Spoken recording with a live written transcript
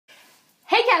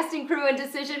podcasting crew and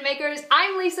decision makers.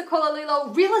 I'm Lisa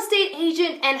Colalillo, real estate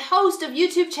agent and host of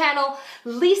YouTube channel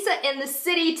Lisa in the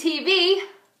City TV.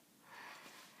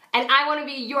 And I want to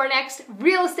be your next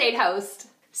real estate host.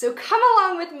 So come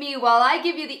along with me while I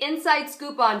give you the inside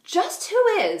scoop on just who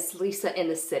is Lisa in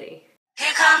the City.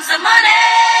 Here comes the money.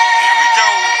 Here we go.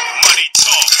 Money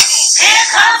talk. Here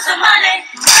comes the money.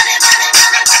 Money, money,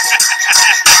 money, money.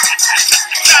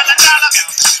 Dollar, dollar,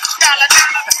 dollar,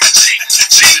 dollar. Ching,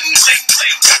 ching, bling,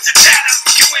 bling, got the data.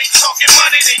 You ain't talking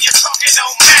money, then your talking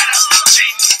don't matter.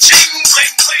 Ching, ching,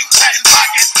 bling, bling, patent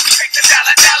pocket. You take the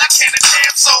dollar, dollar, can a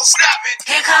damn soul stop it.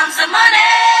 Here comes the money.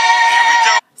 Here we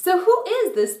go. So who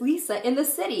is this Lisa in the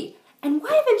City? And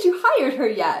why haven't you hired her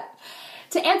yet?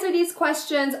 To answer these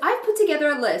questions, I've put together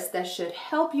a list that should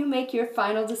help you make your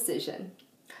final decision.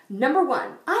 Number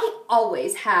 1, I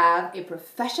always have a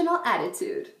professional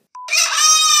attitude.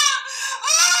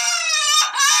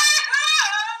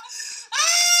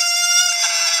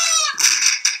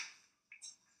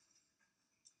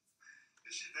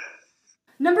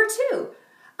 Number 2,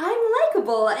 I'm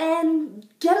likable and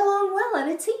get along well in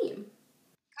a team.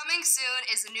 Coming soon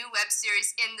is a new web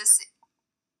series in the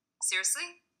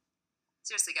Seriously?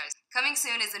 Seriously, guys. Coming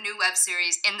soon is a new web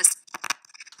series in the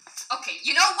Okay,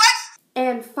 you know what?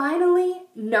 And finally,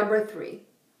 number 3,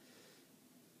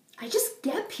 I just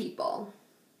get people.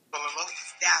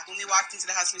 Yeah, when we walked into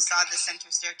the house, we saw the center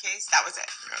staircase. That was it.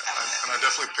 Yeah, and I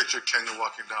definitely pictured Kenya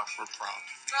walking down for prom.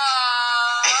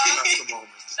 Aww. That's the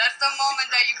moment. That's the moment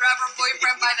that you grab her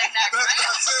boyfriend by the neck, right?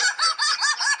 That's it.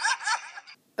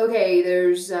 Okay,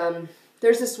 there's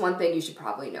this one thing you should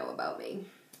probably know about me.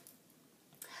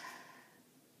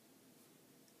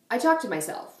 I talk to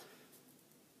myself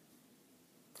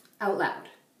out loud,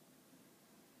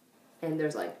 and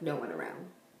there's like no one around.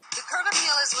 The curb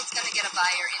appeal is what's going to get a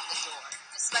buyer in the door,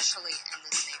 especially in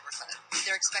this neighborhood.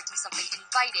 They're expecting something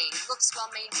inviting, looks well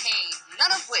maintained,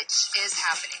 none of which is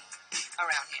happening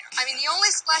around here. I mean, the only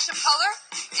splash of color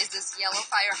is this yellow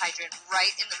fire hydrant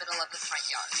right in the middle of the front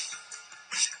yard.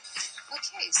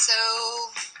 Okay, so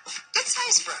good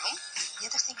sized room.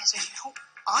 The other thing is there's no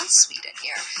ensuite in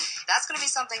here. That's going to be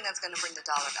something that's going to bring the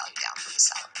dollar value down for the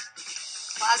seller.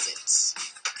 Closets.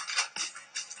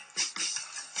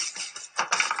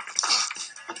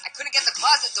 I couldn't get the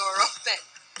closet door open.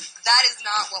 That is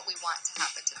not what we want to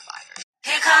happen to the buyer.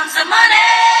 Here comes the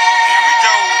money.